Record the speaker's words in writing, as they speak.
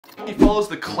He follows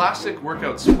the classic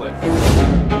workout split.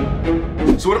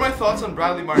 So what are my thoughts on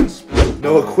Bradley Martyn's split?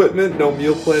 No equipment, no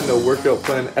meal plan, no workout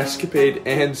plan, escapade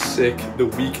and sick the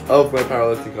week of my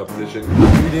powerlifting competition.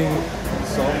 Eating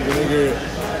salt and vinegar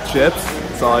chips,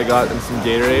 that's all I got, and some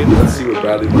Gatorade. Let's see what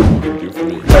Bradley Martyn can do for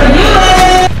me.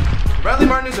 Bradley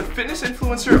Martyn is a fitness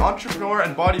influencer, entrepreneur,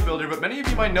 and bodybuilder, but many of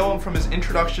you might know him from his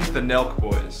introduction to the Nelk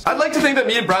Boys. I'd like to think that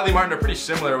me and Bradley Martyn are pretty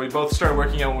similar. We both started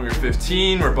working out when we were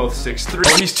 15, we're both 6'3".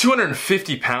 Oh, he's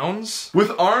 250 pounds,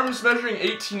 with arms measuring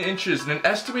 18 inches and an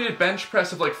estimated bench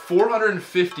press of like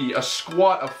 450, a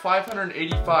squat of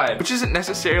 585, which isn't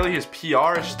necessarily his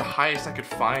PR, it's just the highest I could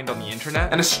find on the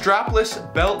internet, and a strapless,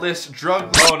 beltless,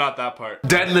 oh, not that part,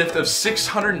 deadlift of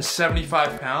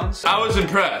 675 pounds. I was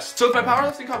impressed. So with my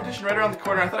powerlifting competition right around the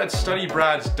corner, I thought I'd study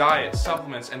Brad's diet,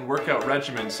 supplements, and workout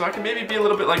regimen so I can maybe be a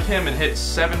little bit like him and hit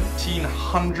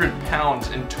 1,700 pounds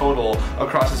in total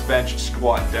across his bench,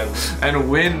 squat, and deadlift,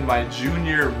 and win my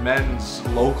junior men's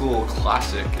local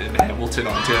classic in Hamilton,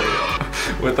 Ontario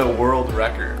with a world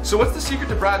record. So what's the secret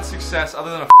to Brad's success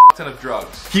other than a ton of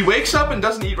drugs? He wakes up and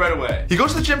doesn't eat right away. He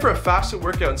goes to the gym for a fasted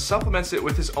workout and supplements it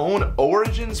with his own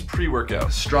Origins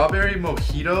pre-workout. Strawberry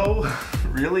mojito?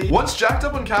 Really? Once jacked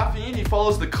up on caffeine, he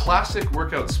follows the classic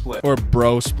workout split. Or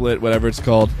bro split, whatever it's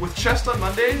called. With chest on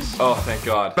Mondays, oh thank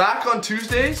God. Back on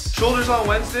Tuesdays, shoulders on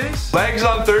Wednesdays, legs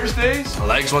on Thursdays,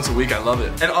 legs once a week, I love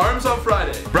it, and arms on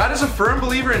Friday. Brad is a firm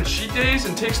believer in cheat days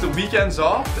and takes the weekends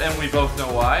off, and we both know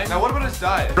why. Now what about his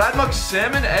diet? Brad mucks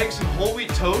salmon, eggs, and whole wheat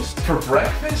toast for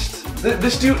breakfast?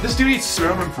 This dude eats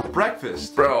salmon for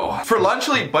breakfast, bro. For lunch,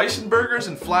 he'll eat bison burgers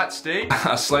and flat steak.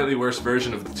 A slightly worse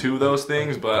version of the two of those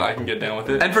things, but I can get down with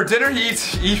it. And for dinner, he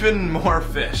eats even more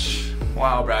fish.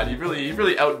 Wow, Brad, you've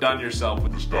really outdone yourself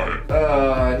with this diet.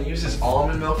 And he uses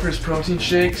almond milk for his protein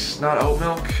shakes, not oat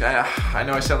milk. I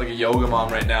know I sound like a yoga mom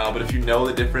right now, but if you know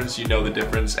the difference, you know the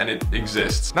difference, and it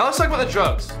exists. Now let's talk about the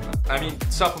drugs. I mean,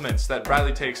 supplements that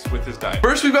Bradley takes with his diet.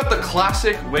 First, we've got the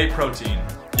classic whey protein.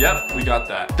 Yep, we got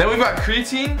that. Then we've got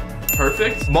creatine,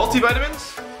 perfect.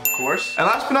 Multivitamins, of course. And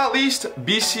last but not least,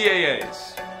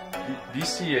 BCAAs.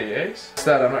 BCAAs? What's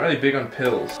that? I'm not really big on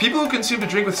pills. People who consumed a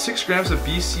drink with 6 grams of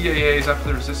BCAAs after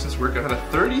the resistance workout had a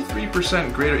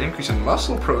 33% greater increase in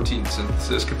muscle protein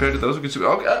synthesis compared to those who consumed.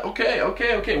 Okay.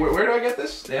 Where do I get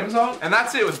this? Amazon? And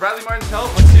that's it. With Bradley Martyn's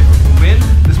help, let's see if we can win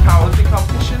this powerlifting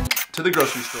competition to the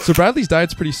grocery store. So Bradley's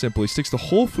diet's pretty simple. He sticks to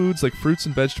whole foods like fruits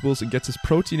and vegetables and gets his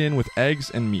protein in with eggs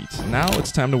and meat. Now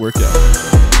it's time to work out.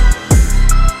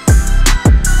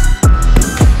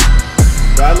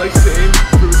 Brad likes to aim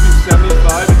for between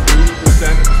 75 and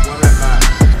 80% of his 1 rep max.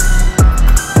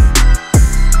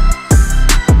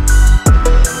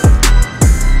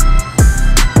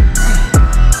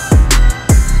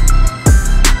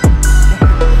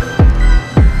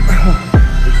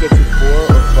 Which gets you 4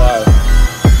 or 5.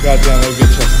 Goddamn, no good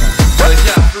chest now. Like,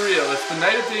 yeah, for real. It's the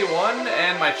night of day 1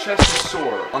 and my chest is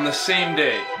sore on the same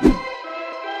day.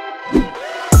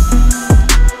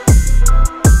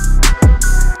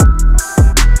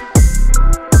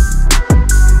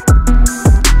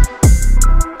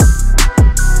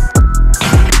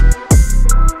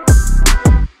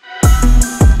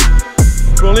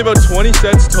 Only about 20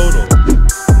 sets total.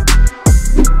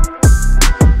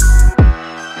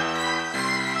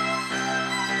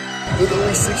 With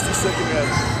only 60-second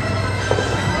reps.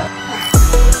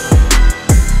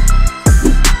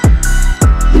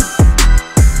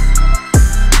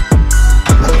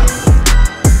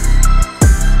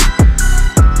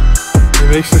 He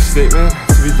makes a statement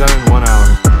to be done in 1 hour.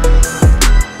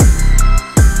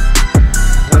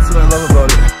 That's what I love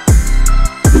about it.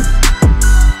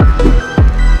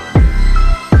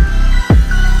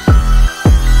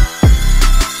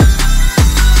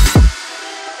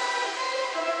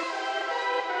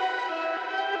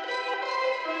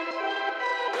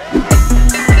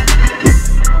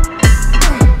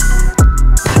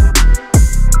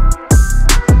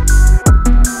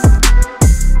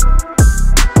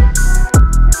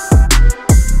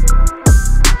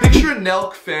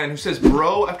 Nelk fan who says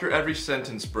bro after every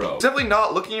sentence, bro. Simply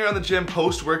not looking around the gym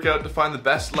post-workout to find the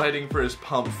best lighting for his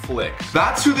pump flicks.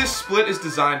 That's who this split is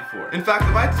designed for. In fact,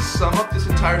 if I had to sum up this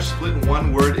entire split in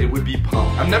one word, it would be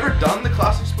pump. I've never done the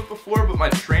classic split before, but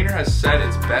my trainer has said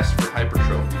it's best for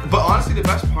hypertrophy. But honestly, the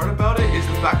best part about it is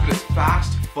the fact that it's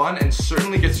fast, fun and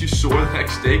certainly gets you sore the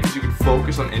next day because you can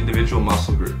focus on individual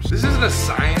muscle groups. This isn't a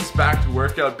science-backed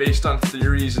workout based on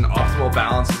theories and optimal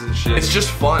balances and shit. It's just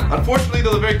fun. Unfortunately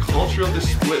though, the very culture of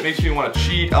this split makes me want to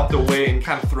cheat, up the weight, and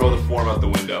kind of throw the form out the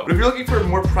window. But if you're looking for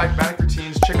more pragmatic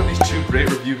routines, check out these 2 great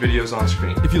review videos on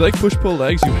screen. If you like push-pull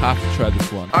legs, you have to try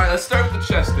this one. Alright, let's start with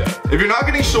the chest day. If you're not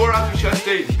getting sore after chest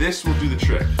day, this will do the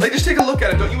trick. Like, just take a look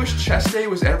at it. Don't you wish chest day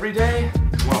was every day?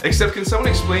 Well, except, can someone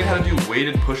explain how to do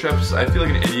weighted push-ups? I feel like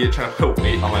an idiot trying to put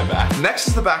weight on my back. Next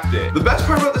is the back day. The best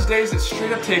part about this day is it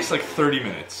straight up takes like 30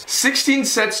 minutes. 16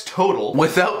 sets total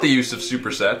without the use of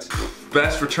supersets.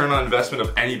 Best return on investment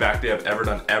of any back day I've ever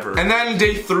done ever. And then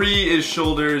day 3 is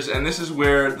shoulders, and this is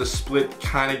where the split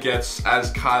kind of gets,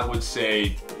 as Kyle would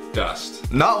say,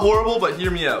 dust. Not horrible, but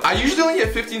hear me out. I usually only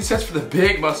get 15 sets for the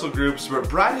big muscle groups, but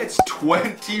Brad hits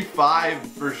 25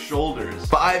 for shoulders.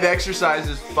 5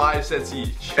 exercises, 5 sets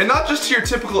each. And not just to your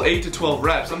typical 8 to 12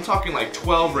 reps. I'm talking like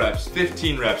 12 reps,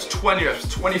 15 reps, 20 reps,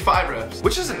 25 reps,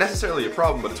 which isn't necessarily a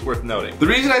problem, but it's worth noting. The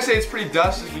reason I say it's pretty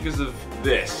dust is because of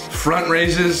this. Front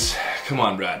raises, come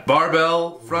on, Brad.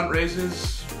 Barbell, front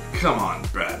raises, come on,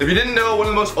 Brad. If you didn't know, one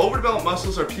of the most overdeveloped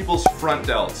muscles are people's front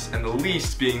delts, and the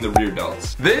least being the rear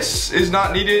delts. This is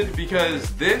not needed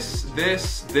because this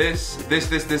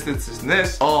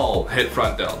all hit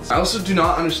front delts. I also do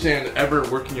not understand ever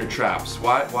working your traps.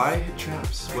 Why hit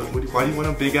traps? Why do you want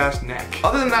a big ass neck?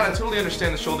 Other than that, I totally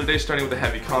understand the shoulder day starting with a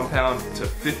heavy compound to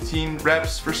 15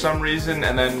 reps for some reason,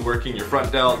 and then working your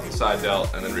front delt, side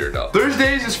delt, and then rear delt.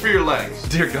 Thursdays is for your legs.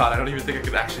 Dear God, I don't even think I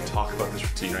could actually talk about this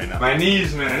routine right now. My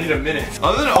knees, man, I need a minute.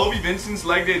 Other than Obi Vincent's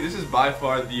leg day, this is by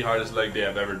far the hardest leg day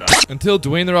I've ever done. Until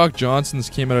Dwayne The Rock Johnson's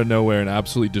came out of nowhere and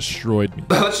absolutely destroyed me.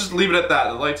 Let's just leave it at that.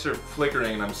 The lights are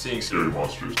flickering and I'm seeing scary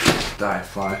monsters. Die,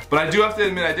 fly. But I do have to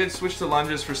admit, I did switch to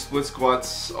lunges for split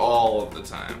squats all of the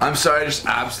time. I'm sorry, I just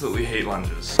absolutely hate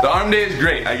lunges. The arm day is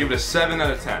great. I give it a 7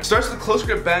 out of 10. Starts with a close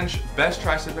grip bench, best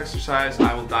tricep exercise.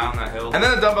 I will die on that hill. And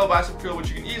then a dumbbell bicep curl, which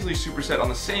you can easily superset on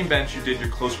the same bench you did your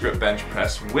close grip bench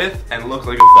press with and look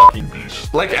like a fucking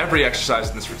beast. Like every exercise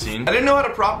in this routine. I didn't know how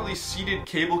to properly seated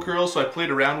cable curl, so I played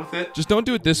around with it. Just don't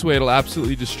do it this way, it'll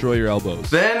absolutely destroy your elbows.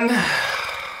 Then,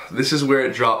 this is where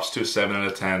it drops to a 7 out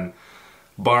of 10.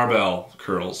 Barbell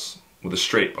curls with a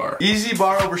straight bar. Easy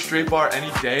bar over straight bar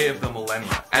any day of the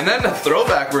millennium. And then the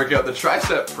throwback workout, the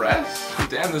tricep press.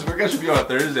 Damn, this workout should be on a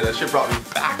Thursday. That shit brought me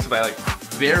back to my like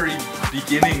very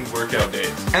beginning workout days.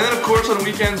 And then of course on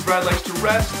weekends, Brad likes to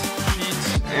rest,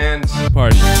 cheat, and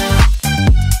party.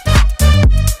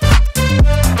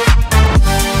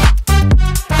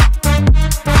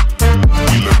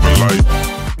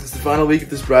 It's the final week of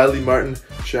this Bradley Martyn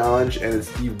challenge, and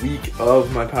it's the week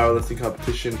of my powerlifting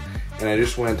competition, and I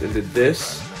just went and did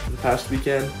this for the past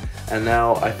weekend, and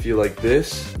now I feel like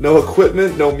this. No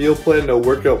equipment, no meal plan, no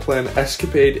workout plan,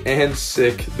 escapade and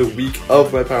sick the week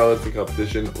of my powerlifting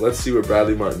competition. Let's see what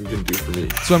Bradley Martyn can do for me.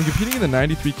 So I'm competing in the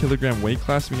 93 kilogram weight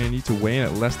class, meaning I need to weigh in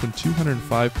at less than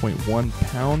 205.1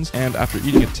 pounds, and after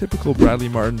eating a typical Bradley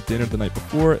Martyn dinner the night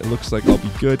before, it looks like I'll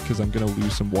be good because I'm gonna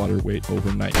lose some water weight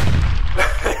overnight.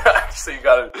 So you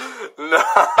gotta, no.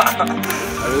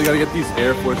 I really gotta get these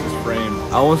Air Forces framed.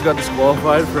 I almost got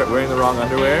disqualified for wearing the wrong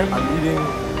underwear. I'm eating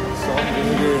salt and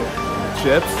vinegar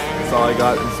chips. That's all I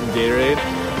got, and some Gatorade.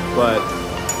 But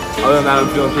other than that, I'm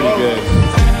feeling pretty good.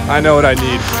 I know what I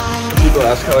need. People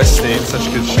ask how I stay in such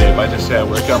good shape. I just say I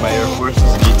work out my Air Forces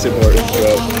and eat some more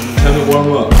intro. Time to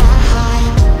warm up.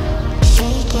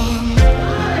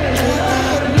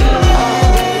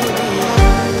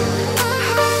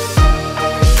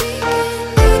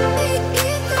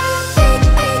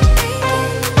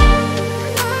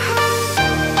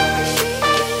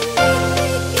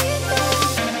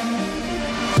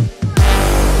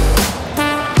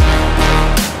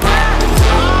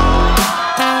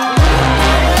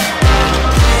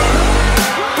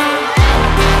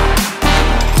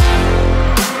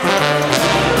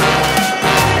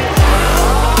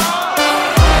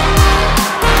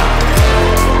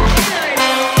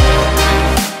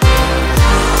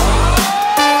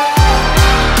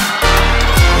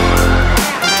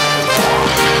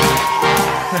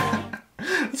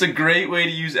 It's a great way to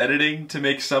use editing to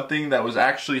make something that was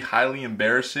actually highly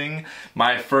embarrassing,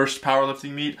 my first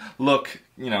powerlifting meet, look,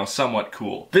 you know, somewhat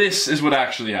cool. This is what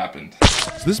actually happened.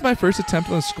 So this is my first attempt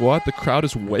on a squat. The crowd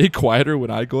is way quieter when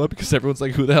I go up because everyone's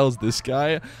like, who the hell is this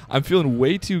guy? I'm feeling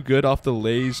way too good off the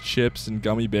Lay's, chips, and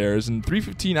gummy bears, and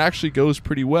 315 actually goes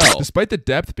pretty well, despite the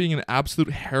depth being an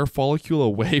absolute hair follicle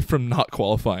away from not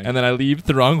qualifying. And then I leave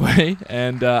the wrong way,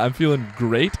 and I'm feeling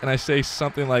great, and I say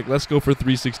something like, let's go for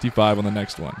 365 on the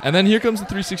next one. And then here comes the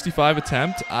 365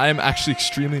 attempt. I'm actually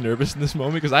extremely nervous in this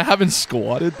moment because I haven't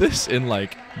squatted this in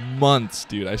like months,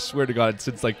 dude. I swear to God,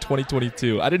 since like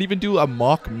 2022. I didn't even do a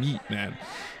mock meet, man.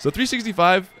 So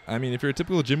 365, I mean, if you're a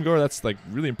typical gym goer, that's like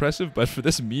really impressive, but for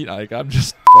this meet, like, I'm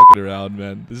just fucking around,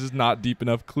 man. This is not deep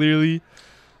enough, clearly.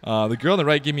 The girl on the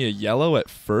right gave me a yellow at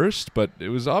first, but it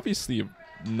was obviously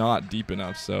not deep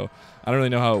enough, so I don't really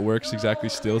know how it works exactly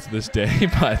still to this day.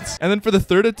 But and then for the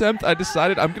third attempt, I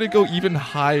decided I'm gonna go even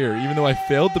higher, even though I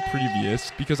failed the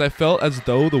previous, because I felt as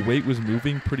though the weight was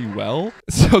moving pretty well.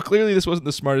 So clearly this wasn't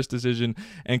the smartest decision,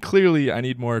 and clearly I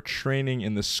need more training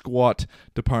in the squat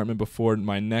department before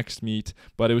my next meet,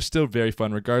 but it was still very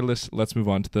fun regardless. Let's move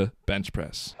on to the bench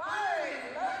press.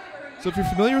 So if you're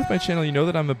familiar with my channel, you know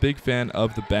that I'm a big fan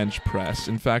of the bench press.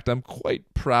 In fact, I'm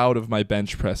quite proud of my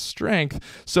bench press strength.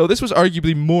 So this was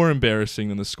arguably more embarrassing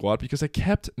than the squat because I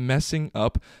kept messing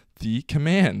up the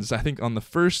commands. I think on the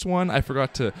first one, I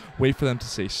forgot to wait for them to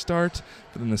say start.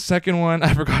 But then the second one,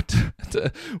 I forgot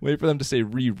to wait for them to say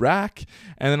re-rack.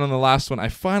 And then on the last one, I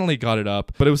finally got it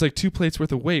up. But it was like 2 plates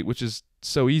worth of weight, which is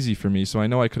so easy for me. So I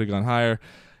know I could have gone higher.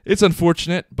 It's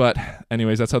unfortunate, but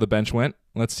anyways, that's how the bench went.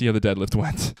 Let's see how the deadlift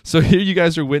went. So here you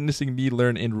guys are witnessing me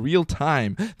learn in real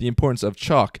time the importance of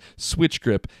chalk, switch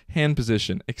grip, hand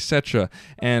position, etc.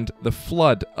 and the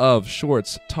flood of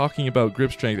shorts talking about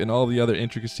grip strength and all the other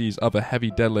intricacies of a heavy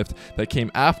deadlift that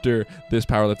came after this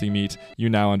powerlifting meet. You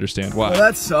now understand why. Well,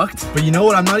 that sucked. But you know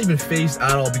what? I'm not even phased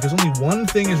at all because only one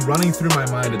thing is running through my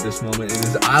mind at this moment, and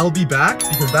is I'll be back,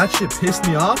 because that shit pissed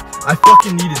me off. I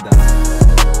fucking needed that.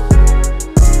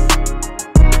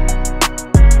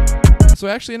 So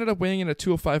I actually ended up weighing in at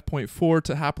 205.4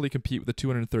 to happily compete with the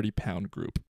 230-pound group.